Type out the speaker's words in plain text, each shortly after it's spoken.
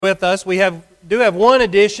with us. We do have one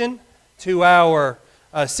addition to our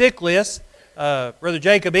sick list. Brother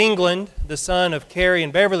Jacob England, the son of Carrie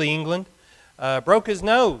and Beverly England, broke his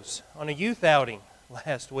nose on a youth outing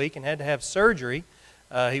last week and had to have surgery.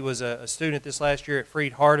 He was a student this last year at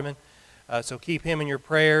Freed Hardeman, so keep him in your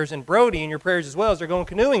prayers. And Brody in your prayers as well, as they're going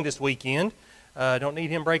canoeing this weekend. Don't need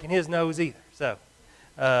him breaking his nose either. So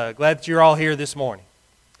glad that you're all here this morning.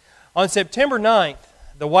 On September 9th,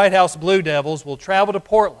 the White House Blue Devils will travel to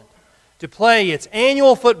Portland to play its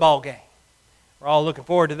annual football game. We're all looking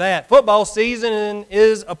forward to that. Football season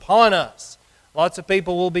is upon us. Lots of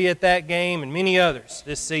people will be at that game and many others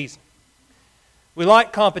this season. We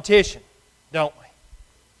like competition, don't we?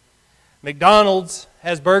 McDonald's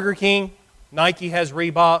has Burger King, Nike has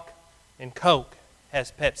Reebok, and Coke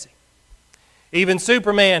has Pepsi. Even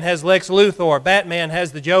Superman has Lex Luthor, Batman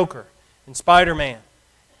has the Joker, and Spider-Man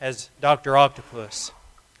has Dr. Octopus.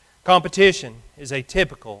 Competition is a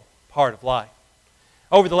typical part of life.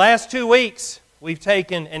 Over the last 2 weeks, we've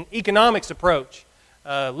taken an economics approach,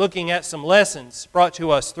 looking at some lessons brought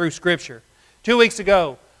to us through Scripture. 2 weeks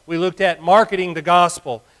ago, we looked at marketing the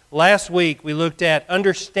gospel. Last week, we looked at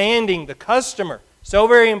understanding the customer, so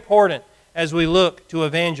very important as we look to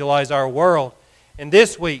evangelize our world. And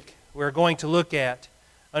this week, we're going to look at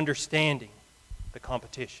understanding the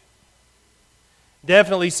competition.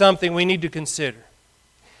 Definitely something we need to consider.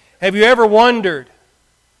 Have you ever wondered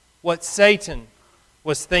what Satan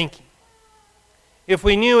was thinking? If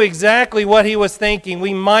we knew exactly what he was thinking,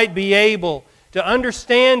 we might be able to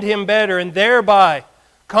understand him better and thereby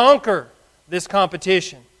conquer this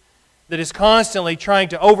competition that is constantly trying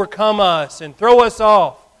to overcome us and throw us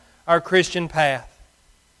off our Christian path.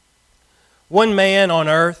 One man on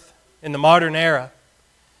earth in the modern era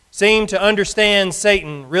seemed to understand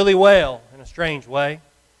Satan really well in a strange way.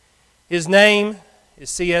 His name is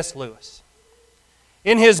C.S. Lewis.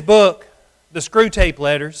 In his book, The Screwtape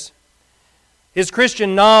Letters, his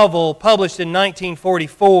Christian novel published in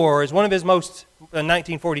 1944 is one of his most,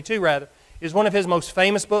 1942 rather, is one of his most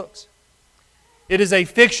famous books. It is a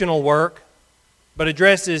fictional work, but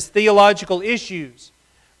addresses theological issues,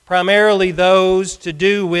 primarily those to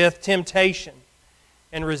do with temptation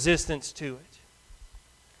and resistance to it.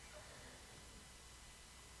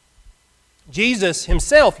 Jesus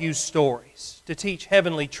himself used stories to teach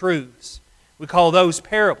heavenly truths. We call those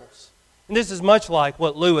parables. And this is much like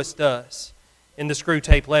what Lewis does in the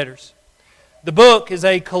Screwtape Letters. The book is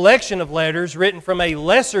a collection of letters written from a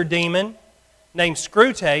lesser demon named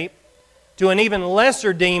Screwtape to an even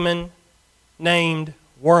lesser demon named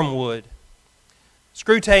Wormwood.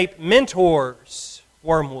 Screwtape mentors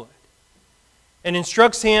Wormwood and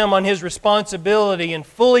instructs him on his responsibility in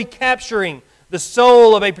fully capturing the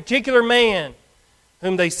soul of a particular man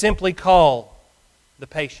whom they simply call the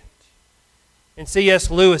patient. And C.S.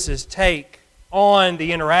 Lewis's take on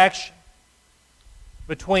the interaction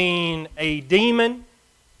between a demon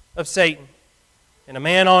of Satan and a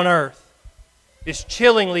man on earth is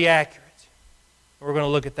chillingly accurate. We're going to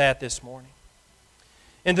look at that this morning.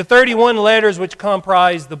 In the 31 letters which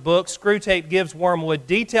comprise the book, Screwtape gives Wormwood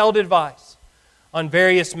detailed advice on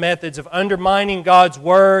various methods of undermining God's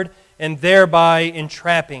Word and thereby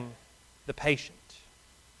entrapping the patient.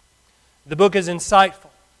 The book is insightful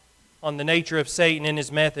on the nature of Satan and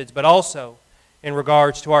his methods, but also in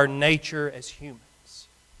regards to our nature as humans.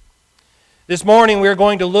 This morning we are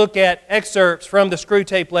going to look at excerpts from the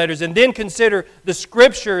Screwtape Letters and then consider the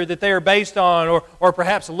Scripture that they are based on or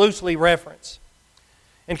perhaps loosely reference.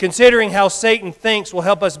 And considering how Satan thinks will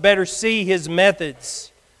help us better see his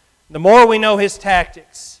methods. The more we know his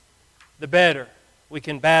tactics, the better we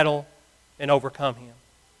can battle and overcome him.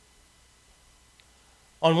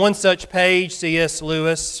 On one such page, C.S.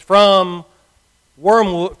 Lewis, from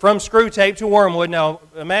Screwtape to Wormwood. Now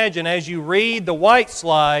imagine as you read the white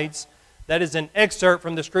slides, that is an excerpt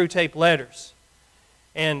from the Screwtape Letters.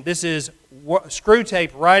 And this is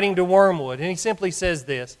Screwtape writing to Wormwood. And he simply says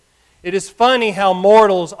this: "It is funny how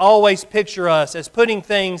mortals always picture us as putting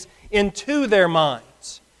things into their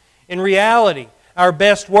minds. In reality, our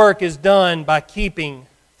best work is done by keeping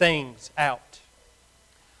things out."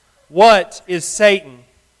 What is Satan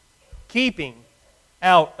keeping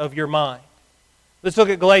out of your mind? Let's look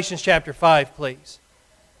at Galatians chapter 5, please.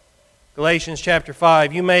 Galatians chapter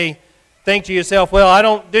 5. You may think to yourself, well, I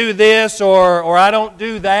don't do this or I don't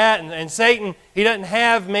do that, and Satan, he doesn't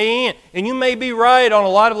have me. And you may be right on a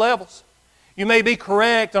lot of levels. You may be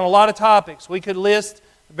correct on a lot of topics. We could list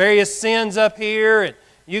various sins up here, and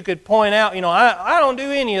you could point out, I don't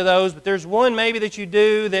do any of those, but there's one maybe that you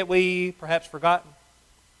do that we perhaps forgotten.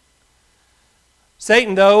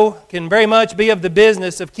 Satan, though, can very much be of the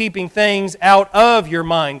business of keeping things out of your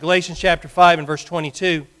mind. Galatians chapter 5 and verse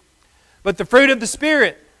 22. But the fruit of the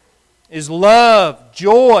Spirit is love,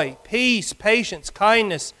 joy, peace, patience,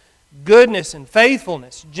 kindness, goodness, and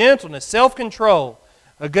faithfulness, gentleness, self-control.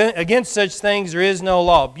 Against such things there is no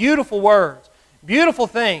law. Beautiful words, beautiful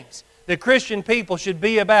things that Christian people should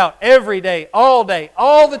be about every day, all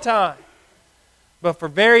the time. But for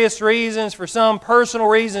various reasons, for some personal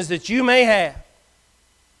reasons that you may have,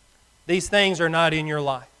 these things are not in your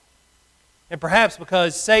life. And perhaps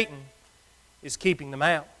because Satan is keeping them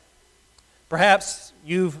out. Perhaps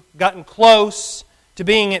you've gotten close to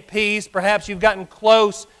being at peace. Perhaps you've gotten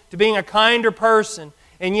close to being a kinder person.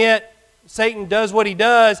 And yet, Satan does what he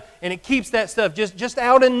does, and it keeps that stuff just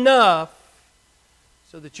out enough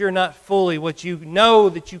so that you're not fully what you know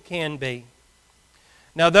that you can be.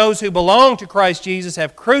 Now, those who belong to Christ Jesus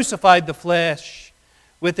have crucified the flesh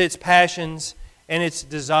with its passions and its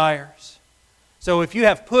desires. So if you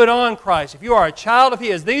have put on Christ, if you are a child of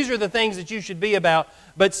His, these are the things that you should be about.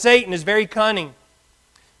 But Satan is very cunning.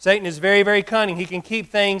 Satan is very, very cunning. He can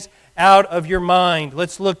keep things out of your mind.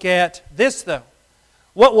 Let's look at this, though.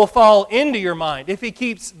 What will fall into your mind if he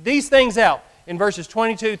keeps these things out in verses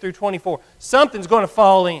 22 through 24? Something's going to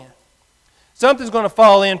fall in. Something's going to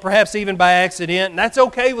fall in, perhaps even by accident. And that's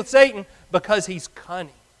okay with Satan because he's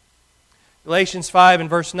cunning. Galatians 5 and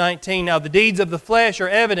verse 19. Now the deeds of the flesh are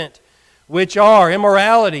evident, which are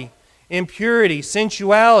immorality, impurity,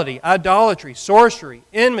 sensuality, idolatry, sorcery,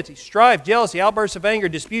 enmity, strife, jealousy, outbursts of anger,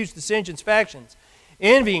 disputes, dissensions, factions,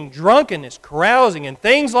 envying, drunkenness, carousing, and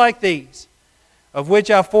things like these, of which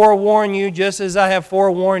I forewarn you, just as I have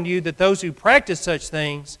forewarned you, that those who practice such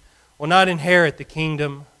things will not inherit the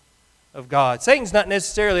kingdom of God. Satan's not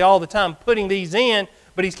necessarily all the time putting these in,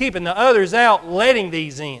 but he's keeping the others out, letting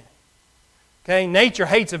these in. Okay, nature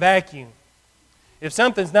hates a vacuum. If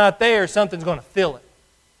something's not there, something's going to fill it.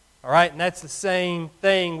 All right, and that's the same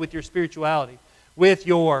thing with your spirituality, with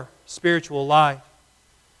your spiritual life.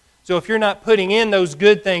 So if you're not putting in those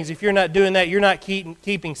good things, if you're not doing that, you're not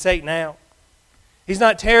keeping Satan out. He's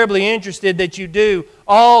not terribly interested that you do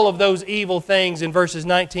all of those evil things in verses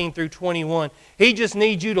 19 through 21. He just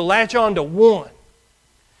needs you to latch on to one.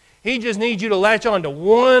 He just needs you to latch on to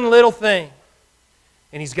one little thing,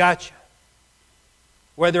 and he's got you.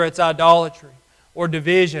 Whether it's idolatry or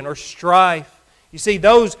division or strife. You see,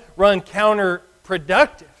 those run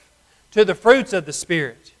counterproductive to the fruits of the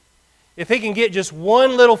Spirit. If he can get just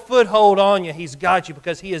one little foothold on you, he's got you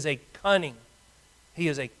because he has a cunning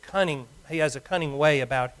way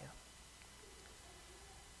about him.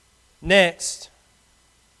 Next,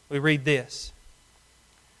 we read this.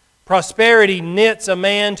 Prosperity knits a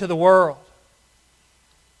man to the world.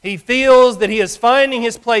 He feels that he is finding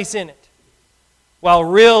his place in it, while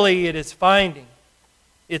really it is finding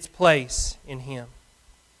its place in him.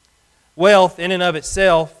 Wealth in and of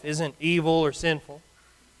itself isn't evil or sinful,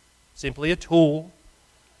 simply a tool.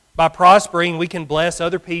 By prospering, we can bless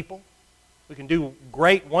other people. We can do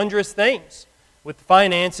great, wondrous things with the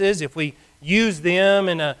finances if we use them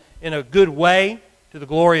in a good way to the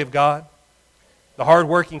glory of God. The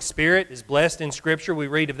hard-working spirit is blessed in Scripture. We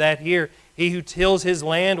read of that here. He who tills his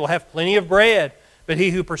land will have plenty of bread, but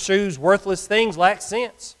he who pursues worthless things lacks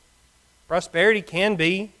sense. Prosperity can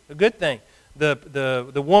be a good thing.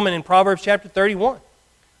 The woman in Proverbs chapter 31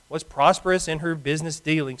 was prosperous in her business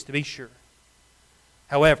dealings, to be sure.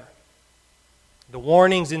 However, the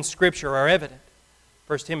warnings in Scripture are evident.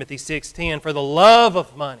 1 Timothy 6:10, for the love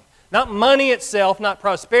of money, not money itself, not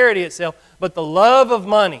prosperity itself, but the love of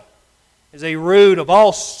money is a root of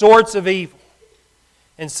all sorts of evil.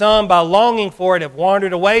 And some, by longing for it, have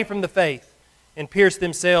wandered away from the faith and pierced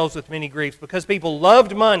themselves with many griefs. Because people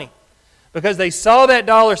loved money, because they saw that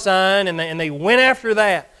dollar sign and they went after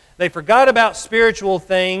that. They forgot about spiritual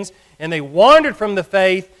things and they wandered from the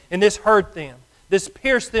faith, and this hurt them. This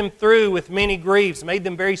pierced them through with many griefs, made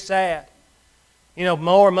them very sad. You know,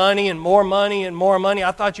 more money and more money and more money.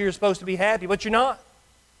 I thought you were supposed to be happy, but you're not.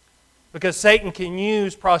 Because Satan can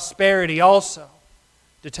use prosperity also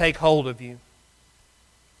to take hold of you.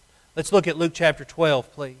 Let's look at Luke chapter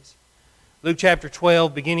 12, please. Luke chapter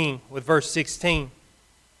 12, beginning with verse 16.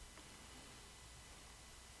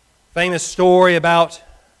 Famous story about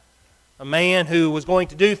a man who was going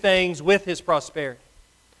to do things with his prosperity.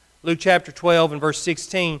 Luke chapter 12 and verse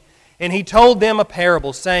 16. And he told them a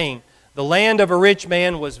parable, saying, the land of a rich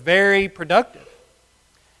man was very productive.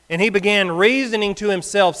 And he began reasoning to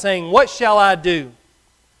himself, saying, what shall I do,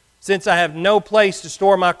 since I have no place to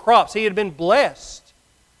store my crops? He had been blessed.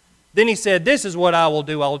 Then he said, this is what I will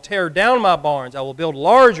do. I will tear down my barns. I will build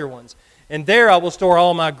larger ones. And there I will store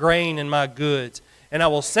all my grain and my goods. And I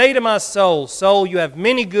will say to my soul, soul, you have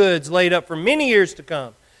many goods laid up for many years to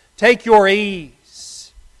come. Take your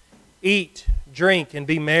ease. Eat, drink, and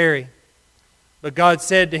be merry. But God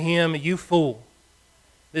said to him, you fool,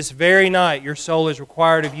 this very night your soul is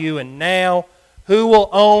required of you, and now who will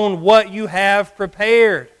own what you have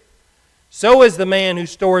prepared? So is the man who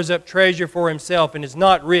stores up treasure for himself and is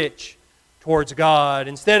not rich towards God.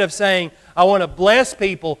 Instead of saying, I want to bless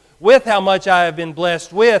people with how much I have been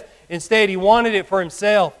blessed with, instead he wanted it for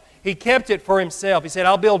himself. He kept it for himself. He said,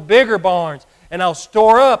 I'll build bigger barns and I'll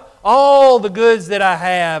store up all the goods that I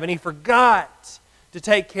have. And he forgot to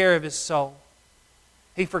take care of his soul.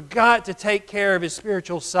 He forgot to take care of his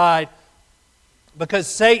spiritual side because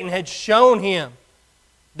Satan had shown him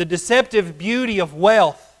the deceptive beauty of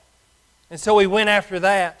wealth. And so he went after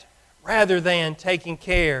that rather than taking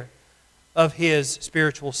care of his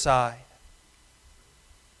spiritual side.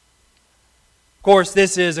 Of course,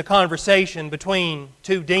 this is a conversation between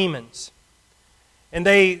two demons. And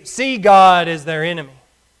they see God as their enemy.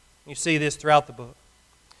 You see this throughout the book.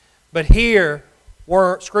 But here,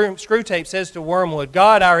 Screwtape says to Wormwood,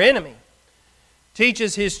 God, our enemy,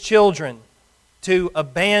 teaches his children to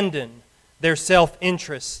abandon their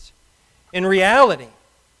self-interest. In reality,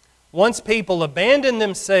 once people abandon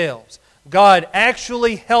themselves, God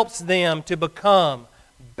actually helps them to become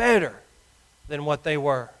better than what they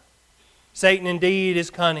were. Satan indeed is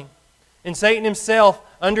cunning. And Satan himself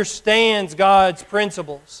understands God's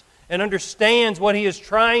principles and understands what he is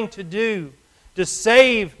trying to do to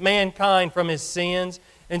save mankind from his sins.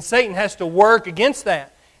 And Satan has to work against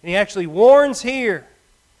that. And he actually warns here,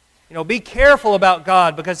 be careful about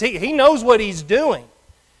God because he knows what he's doing.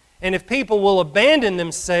 And if people will abandon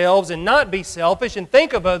themselves and not be selfish and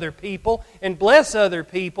think of other people and bless other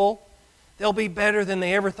people, they'll be better than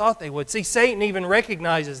they ever thought they would. See, Satan even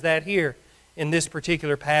recognizes that here in this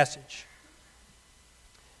particular passage.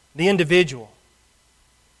 The individual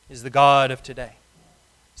is the God of today.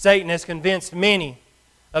 Satan has convinced many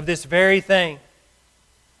of this very thing,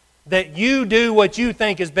 that you do what you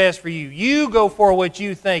think is best for you. You go for what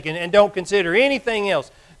you think and don't consider anything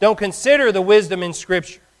else. Don't consider the wisdom in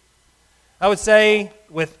Scripture. I would say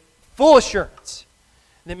with full assurance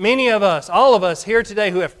that many of us, all of us here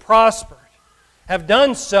today who have prospered, have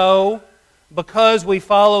done so because we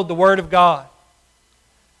followed the Word of God.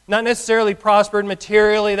 Not necessarily prospered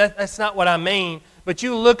materially, that's not what I mean, but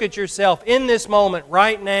you look at yourself in this moment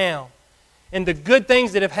right now, and the good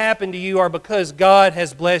things that have happened to you are because God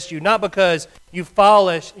has blessed you, not because you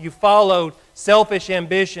followed selfish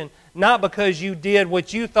ambition, not because you did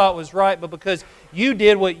what you thought was right, but because you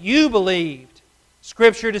did what you believed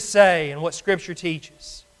Scripture to say and what Scripture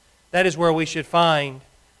teaches. That is where we should find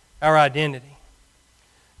our identity.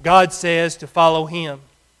 God says to follow Him.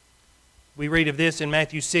 We read of this in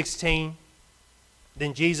Matthew 16.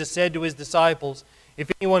 Then Jesus said to His disciples,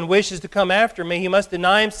 if anyone wishes to come after me, he must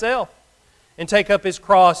deny himself and take up his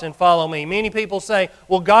cross and follow me. Many people say,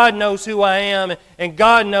 well, God knows who I am and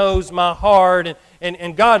God knows my heart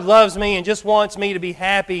and God loves me and just wants me to be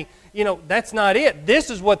happy. That's not it. This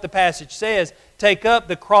is what the passage says. Take up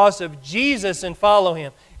the cross of Jesus and follow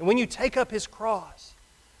Him. And when you take up His cross,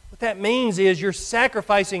 what that means is you're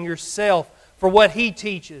sacrificing yourself for what He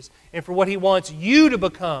teaches and for what He wants you to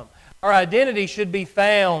become. Our identity should be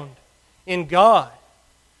found in God,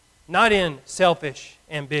 not in selfish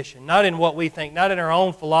ambition, not in what we think, not in our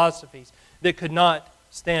own philosophies that could not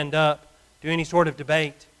stand up to any sort of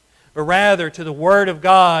debate, but rather to the Word of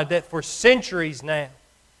God that for centuries now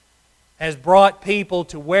has brought people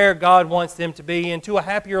to where God wants them to be and to a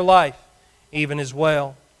happier life even as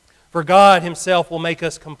well. For God Himself will make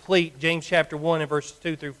us complete. James chapter 1 and verses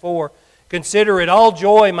 2 through 4. Consider it all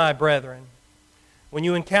joy, my brethren, when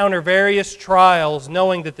you encounter various trials,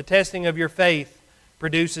 knowing that the testing of your faith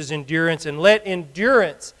produces endurance, and let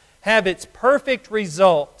endurance have its perfect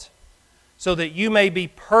result, so that you may be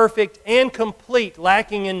perfect and complete,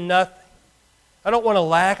 lacking in nothing. I don't want to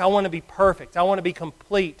lack, I want to be perfect. I want to be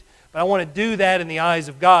complete. But I want to do that in the eyes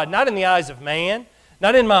of God, not in the eyes of man,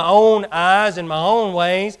 not in my own eyes and my own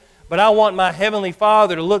ways, but I want my Heavenly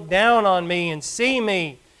Father to look down on me and see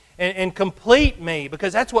me and complete me,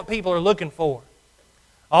 because that's what people are looking for.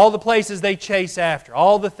 All the places they chase after,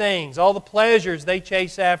 all the things, all the pleasures they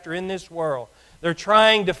chase after in this world, they're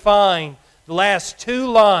trying to find the last two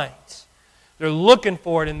lines. They're looking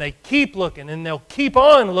for it, and they keep looking, and they'll keep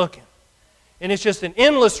on looking. And it's just an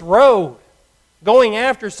endless road going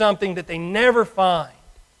after something that they never find.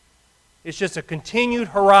 It's just a continued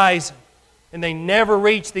horizon, and they never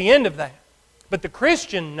reach the end of that. But the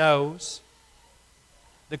Christian knows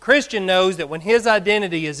that when his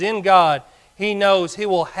identity is in God, he knows he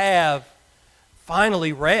will have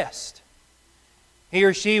finally rest. He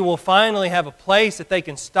or she will finally have a place that they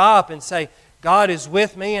can stop and say, God is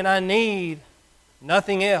with me and I need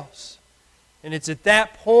nothing else. And it's at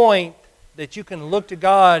that point that you can look to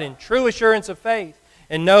God in true assurance of faith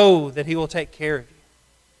and know that He will take care of you.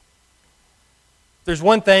 There's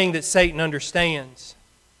one thing that Satan understands.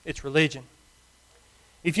 It's religion.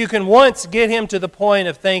 If you can once get him to the point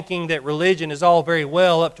of thinking that religion is all very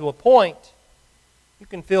well up to a point, you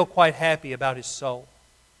can feel quite happy about his soul.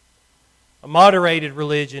 A moderated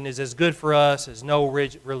religion is as good for us as no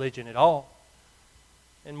religion at all,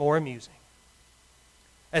 and more amusing.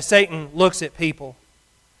 As Satan looks at people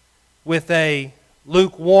with a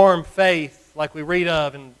lukewarm faith, like we read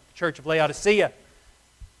of in the church of Laodicea,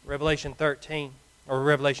 Revelation 13, or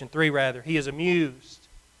Revelation 3 rather, he is amused.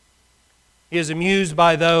 He is amused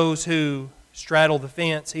by those who straddle the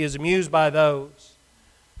fence. He is amused by those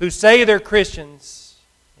who say they're Christians,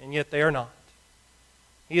 and yet they are not.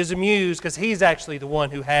 He is amused because he's actually the one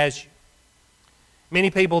who has you. Many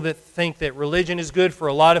people that think that religion is good for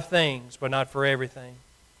a lot of things, but not for everything.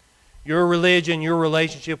 Your religion, your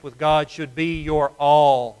relationship with God should be your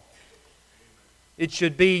all. It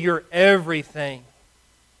should be your everything.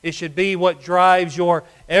 It should be what drives your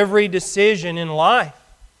every decision in life.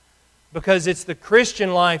 Because it's the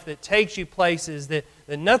Christian life that takes you places that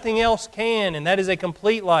nothing else can, and that is a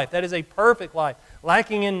complete life. That is a perfect life,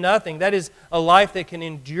 lacking in nothing. That is a life that can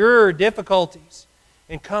endure difficulties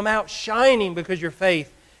and come out shining because your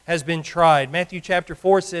faith has been tried. Matthew chapter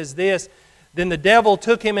 4 says this, Then the devil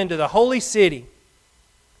took him into the holy city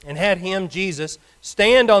and had him, Jesus,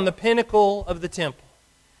 stand on the pinnacle of the temple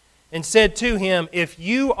and said to him, If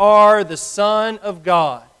you are the Son of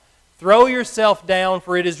God, throw yourself down,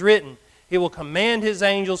 for it is written, He will command His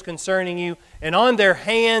angels concerning you, and on their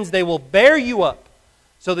hands they will bear you up,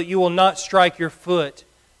 so that you will not strike your foot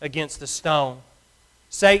against a stone.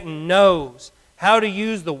 Satan knows how to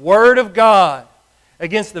use the Word of God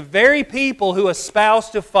against the very people who espouse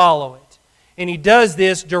to follow it. And he does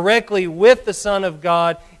this directly with the Son of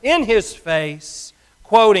God in His face,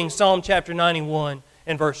 quoting Psalm chapter 91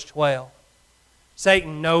 and verse 12.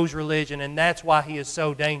 Satan knows religion, and that's why he is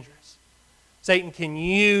so dangerous. Satan can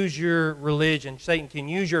use your religion. Satan can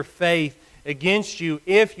use your faith against you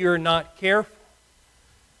if you're not careful.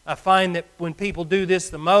 I find that when people do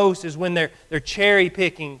this the most is when they're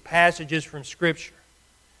cherry-picking passages from Scripture.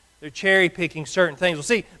 They're cherry-picking certain things. Well,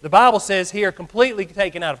 see, the Bible says here, completely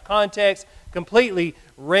taken out of context, completely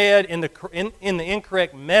read in the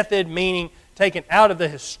incorrect method, meaning taken out of the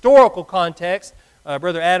historical context.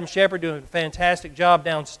 Brother Adam Shepard doing a fantastic job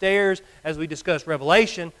downstairs as we discuss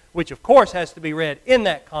Revelation, which of course has to be read in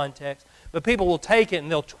that context. But people will take it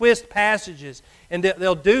and they'll twist passages and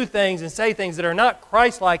they'll do things and say things that are not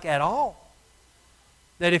Christ-like at all.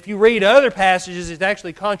 That if you read other passages, it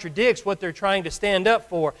actually contradicts what they're trying to stand up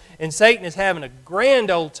for. And Satan is having a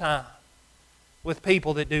grand old time with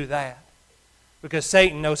people that do that. Because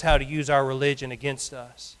Satan knows how to use our religion against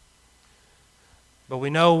us. But we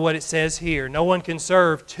know what it says here. No one can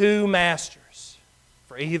serve two masters.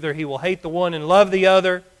 For either he will hate the one and love the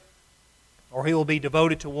other, or he will be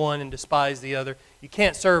devoted to one and despise the other. You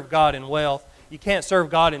can't serve God in wealth. You can't serve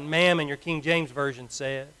God in mammon, your King James Version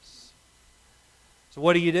says. So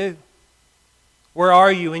what do? Where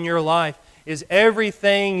are you in your life? Is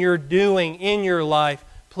everything you're doing in your life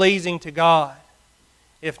pleasing to God?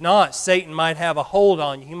 If not, Satan might have a hold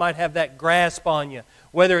on you. He might have that grasp on you.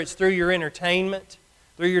 Whether it's through your entertainment,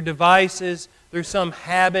 through your devices, through some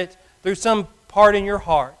habit, through some part in your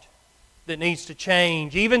heart that needs to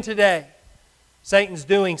change. Even today, Satan's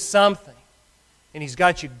doing something, and he's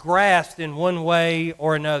got you grasped in one way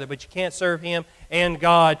or another, but you can't serve him and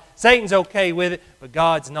God. Satan's okay with it, but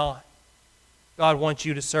God's not. God wants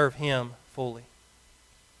you to serve Him fully.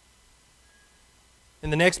 In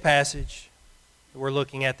the next passage that we're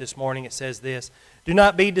looking at this morning, it says this, Do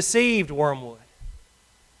not be deceived, Wormwood.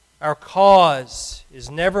 Our cause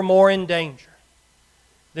is never more in danger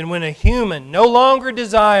than when a human, no longer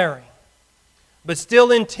desiring, but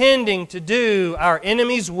still intending to do our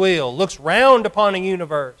enemy's will, looks round upon a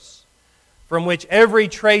universe from which every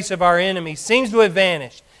trace of our enemy seems to have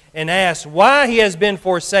vanished, and asks why he has been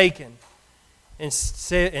forsaken, and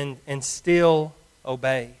still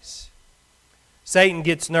obeys. Satan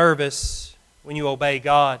gets nervous when you obey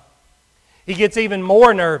God. He gets even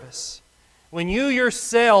more nervous when you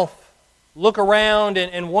yourself look around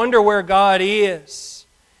and wonder where God is,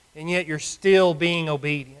 and yet you're still being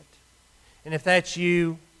obedient. And if that's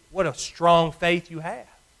you, what a strong faith you have.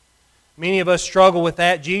 Many of us struggle with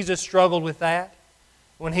that. Jesus struggled with that.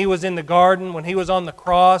 when He was in the garden, when He was on the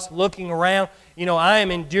cross, looking around, I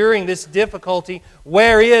am enduring this difficulty.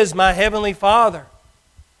 Where is my Heavenly Father?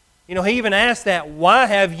 He even asked that, why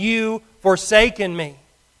have you forsaken me?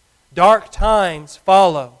 Dark times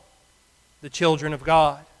follow the children of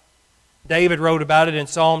God. David wrote about it in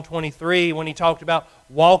Psalm 23 when he talked about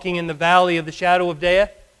walking in the valley of the shadow of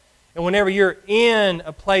death. And whenever you're in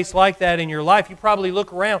a place like that in your life, you probably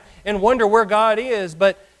look around and wonder where God is,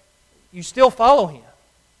 but you still follow Him.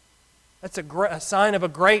 That's a sign of a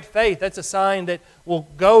great faith. That's a sign that will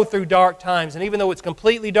go through dark times. And even though it's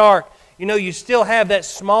completely dark, you still have that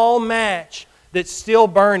small match that's still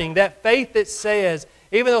burning. That faith that says,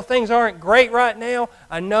 even though things aren't great right now,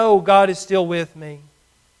 I know God is still with me.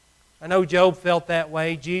 I know Job felt that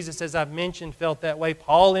way. Jesus, as I've mentioned, felt that way.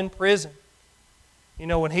 Paul in prison.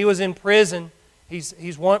 When he was in prison,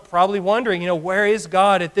 he's probably wondering, where is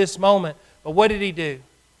God at this moment? But what did he do?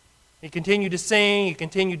 He continued to sing, he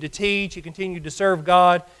continued to teach, he continued to serve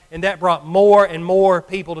God, and that brought more and more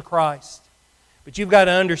people to Christ. But you've got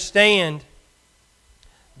to understand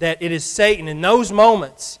that it is Satan in those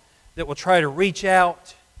moments that will try to reach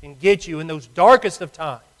out and get you in those darkest of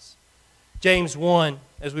times. James 1,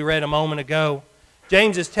 as we read a moment ago,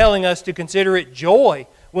 James is telling us to consider it joy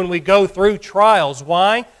when we go through trials.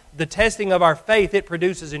 Why? The testing of our faith, it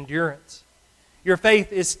produces endurance. Your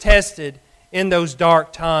faith is tested in those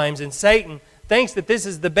dark times, and Satan thinks that this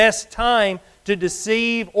is the best time to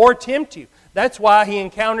deceive or tempt you. That's why he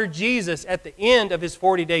encountered Jesus at the end of his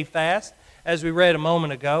 40-day fast, as we read a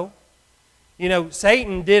moment ago.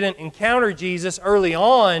 Satan didn't encounter Jesus early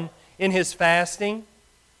on in his fasting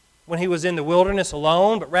when he was in the wilderness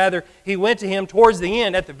alone, but rather he went to him towards the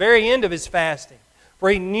end, at the very end of his fasting. For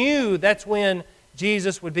he knew that's when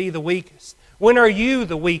Jesus would be the weakest. When are you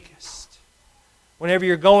the weakest? Whenever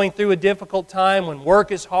you're going through a difficult time, when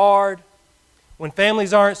work is hard, when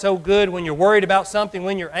families aren't so good, when you're worried about something,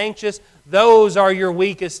 when you're anxious, those are your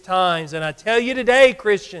weakest times. And I tell you today,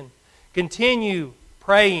 Christian, continue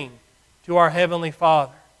praying to our Heavenly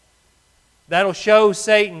Father. That'll show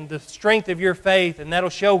Satan the strength of your faith, and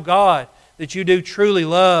that'll show God that you do truly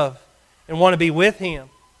love and want to be with Him.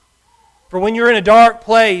 For when you're in a dark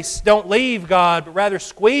place, don't leave God, but rather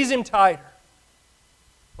squeeze Him tighter.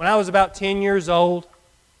 When I was about 10 years old,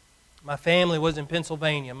 my family was in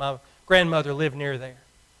Pennsylvania. My grandmother lived near there.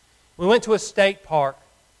 We went to a state park,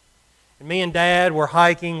 and me and Dad were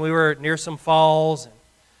hiking. We were near some falls, and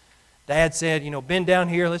Dad said, bend down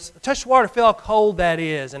here. Let's touch the water, feel how cold that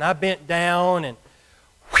is. And I bent down, and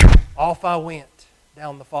off I went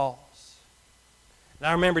down the falls. And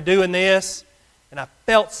I remember doing this, and I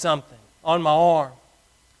felt something on my arm.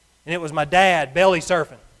 And it was my dad belly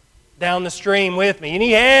surfing down the stream with me. And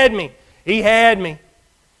he had me. He had me.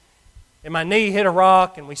 And my knee hit a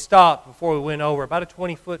rock, and we stopped before we went over, about a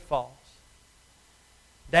 20-foot falls.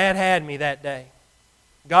 Dad had me that day.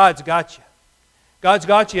 God's got you. God's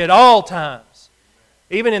got you at all times.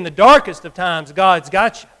 Even in the darkest of times, God's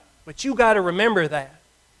got you. But you got to remember that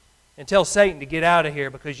and tell Satan to get out of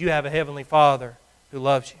here, because you have a Heavenly Father who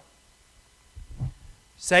loves you.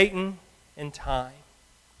 Satan and time.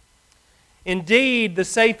 Indeed, the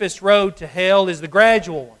safest road to hell is the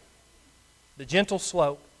gradual one, the gentle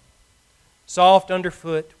slope, soft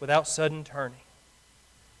underfoot without sudden turning,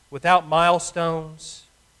 without milestones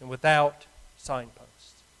and without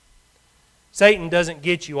signposts. Satan doesn't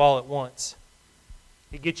get you all at once.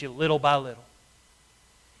 He gets you little by little.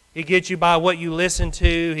 He gets you by what you listen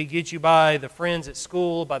to. He gets you by the friends at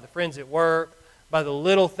school, by the friends at work, by the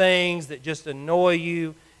little things that just annoy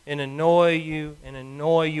you and annoy you and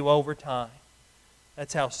annoy you over time.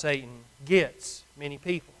 That's how Satan gets many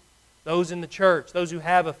people. Those in the church, those who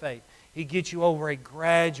have a faith. He gets you over a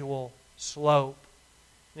gradual slope.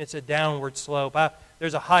 And it's a downward slope.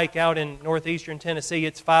 There's a hike out in northeastern Tennessee.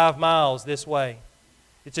 It's 5 miles this way.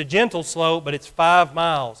 It's a gentle slope, but it's 5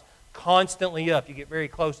 miles. Constantly up. You get very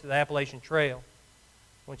close to the Appalachian Trail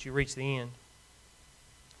once you reach the end.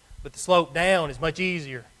 But the slope down is much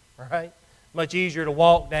easier, right? Much easier to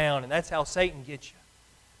walk down, and that's how Satan gets you.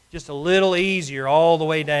 Just a little easier all the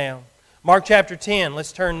way down. Mark chapter 10,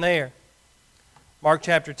 let's turn there. Mark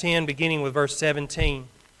chapter 10, beginning with verse 17.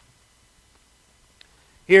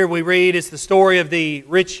 Here we read, it's the story of the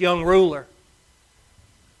rich young ruler.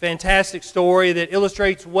 Fantastic story that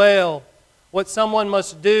illustrates well what someone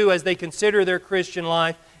must do as they consider their Christian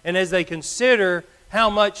life and as they consider how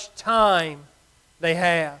much time they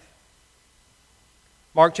have.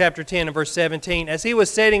 Mark chapter 10 and verse 17. As he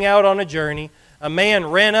was setting out on a journey, a man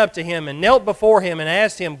ran up to him and knelt before him and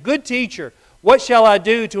asked him, "Good teacher, what shall I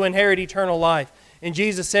do to inherit eternal life?" And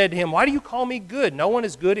Jesus said to him, "Why do you call me good? No one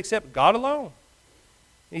is good except God alone.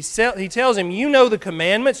 He tells him, you know the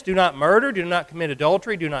commandments: do not murder, do not commit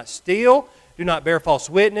adultery, do not steal, do not bear false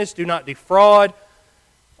witness, do not defraud,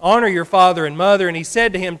 honor your father and mother. And he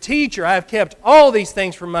said to him, Teacher, I have kept all these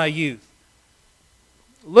things from my youth.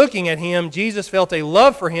 Looking at him, Jesus felt a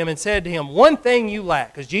love for him and said to him, one thing you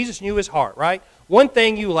lack, because Jesus knew his heart, right? One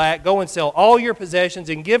thing you lack, go and sell all your possessions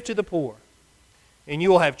and give to the poor, and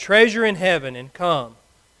you will have treasure in heaven, and come,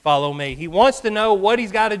 follow me. He wants to know what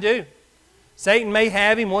he's got to do. Satan may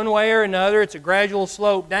have him one way or another. It's a gradual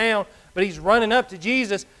slope down, but he's running up to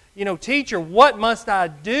Jesus. Teacher, what must I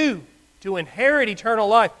do to inherit eternal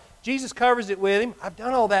life? Jesus covers it with him. I've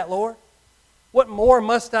done all that, Lord. What more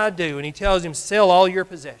must I do? And he tells him, sell all your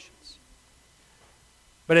possessions.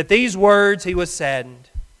 But at these words he was saddened,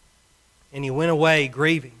 and he went away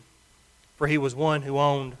grieving, for he was one who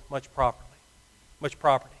owned much property.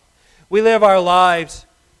 We live our lives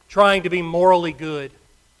trying to be morally good,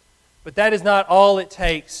 but that is not all it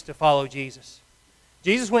takes to follow Jesus.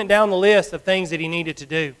 Jesus went down the list of things that he needed to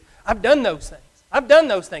do. I've done those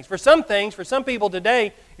things. For some people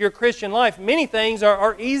today, your Christian life, many things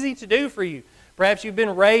are easy to do for you. Perhaps you've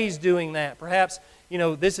been raised doing that. Perhaps,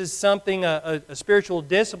 this is something, a spiritual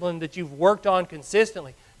discipline that you've worked on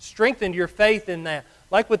consistently, strengthened your faith in that,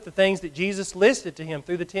 like with the things that Jesus listed to him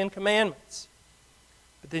through the Ten Commandments.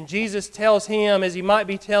 But then Jesus tells him, as he might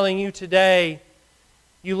be telling you today,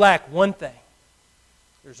 you lack one thing.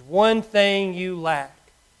 There's one thing you lack.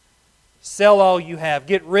 Sell all you have.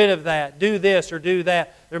 Get rid of that. Do this or do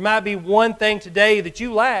that. There might be one thing today that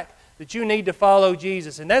you lack, that you need to follow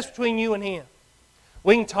Jesus. And that's between you and him.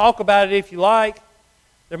 We can talk about it if you like.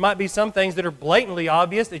 There might be some things that are blatantly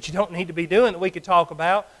obvious that you don't need to be doing that we could talk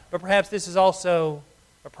about. But perhaps this is also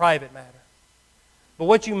a private matter. But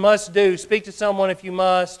what you must do, speak to someone if you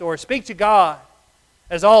must, or speak to God,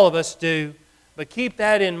 as all of us do. But keep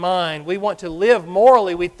that in mind. We want to live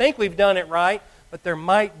morally. We think we've done it right, but there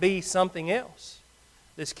might be something else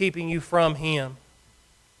that's keeping you from him.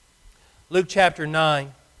 Luke chapter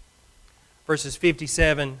 9, verses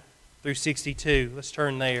 57 through 62. Let's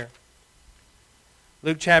turn there.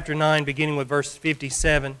 Luke chapter 9, beginning with verse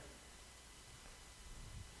 57.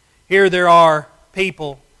 Here there are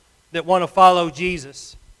people that want to follow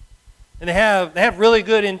Jesus. And they have really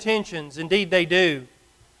good intentions. Indeed they do.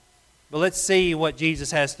 But let's see what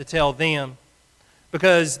Jesus has to tell them.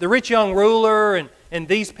 Because the rich young ruler and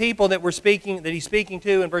these people that he's speaking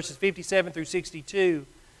to in verses 57 through 62,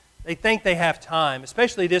 they think they have time,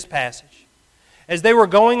 especially this passage. As they were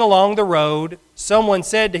going along the road, someone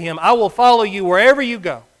said to him, I will follow you wherever you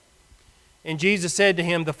go. And Jesus said to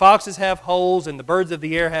him, the foxes have holes and the birds of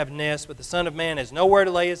the air have nests, but the Son of Man has nowhere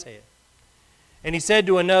to lay his head. And he said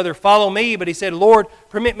to another, follow me. But he said, Lord,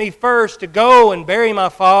 permit me first to go and bury my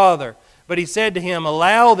father. But he said to him,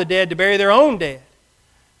 allow the dead to bury their own dead.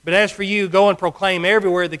 But as for you, go and proclaim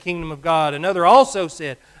everywhere the kingdom of God. Another also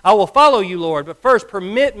said, I will follow you, Lord, but first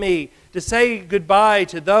permit me to say goodbye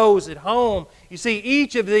to those at home. You see,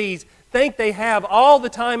 each of these think they have all the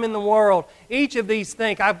time in the world. Each of these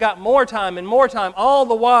think, I've got more time and more time. All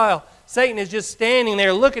the while, Satan is just standing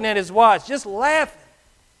there looking at his watch, just laughing.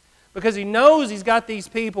 Because he knows he's got these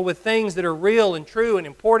people with things that are real and true and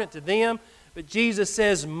important to them. But Jesus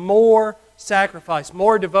says more sacrifice,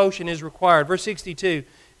 more devotion is required. Verse 62,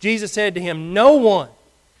 Jesus said to him, no one,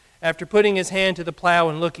 after putting his hand to the plow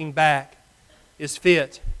and looking back, is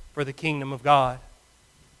fit for the kingdom of God.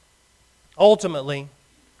 Ultimately,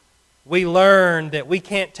 we learn that we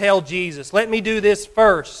can't tell Jesus, let me do this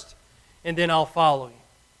first, and then I'll follow you.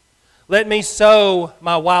 Let me sow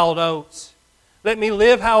my wild oats. Let me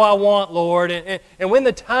live how I want, Lord. And when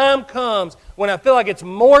the time comes, when I feel like it's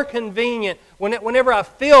more convenient, whenever I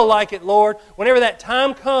feel like it, Lord, whenever that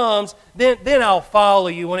time comes, then I'll follow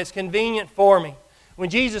you when it's convenient for me. When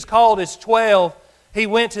Jesus called his 12, he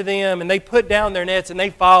went to them and they put down their nets and they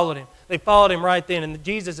followed him. They followed him right then. And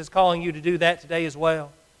Jesus is calling you to do that today as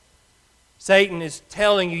well. Satan is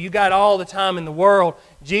telling you, you got all the time in the world.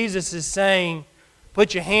 Jesus is saying,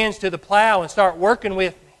 put your hands to the plow and start working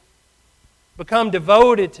with me. Become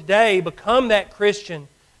devoted today. Become that Christian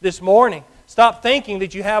this morning. Stop thinking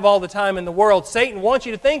that you have all the time in the world. Satan wants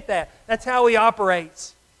you to think that. That's how he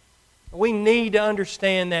operates. We need to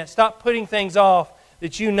understand that. Stop putting things off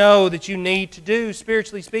that you know that you need to do,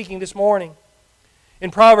 spiritually speaking, this morning.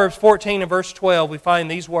 In Proverbs 14 and verse 12, we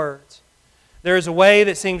find these words. There is a way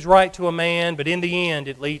that seems right to a man, but in the end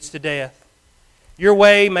it leads to death. Your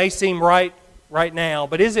way may seem right now,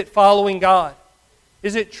 but is it following God?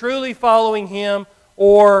 Is it truly following Him,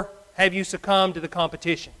 or have you succumbed to the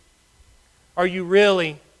competition? Are you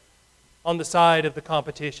really on the side of the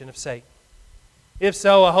competition of Satan? If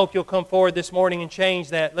so, I hope you'll come forward this morning and change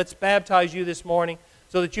that. Let's baptize you this morning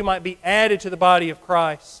so that you might be added to the body of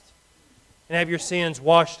Christ and have your sins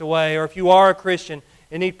washed away. Or if you are a Christian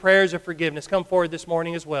and need prayers of forgiveness, come forward this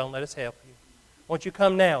morning as well and let us help you. Won't you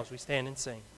come now as we stand and sing?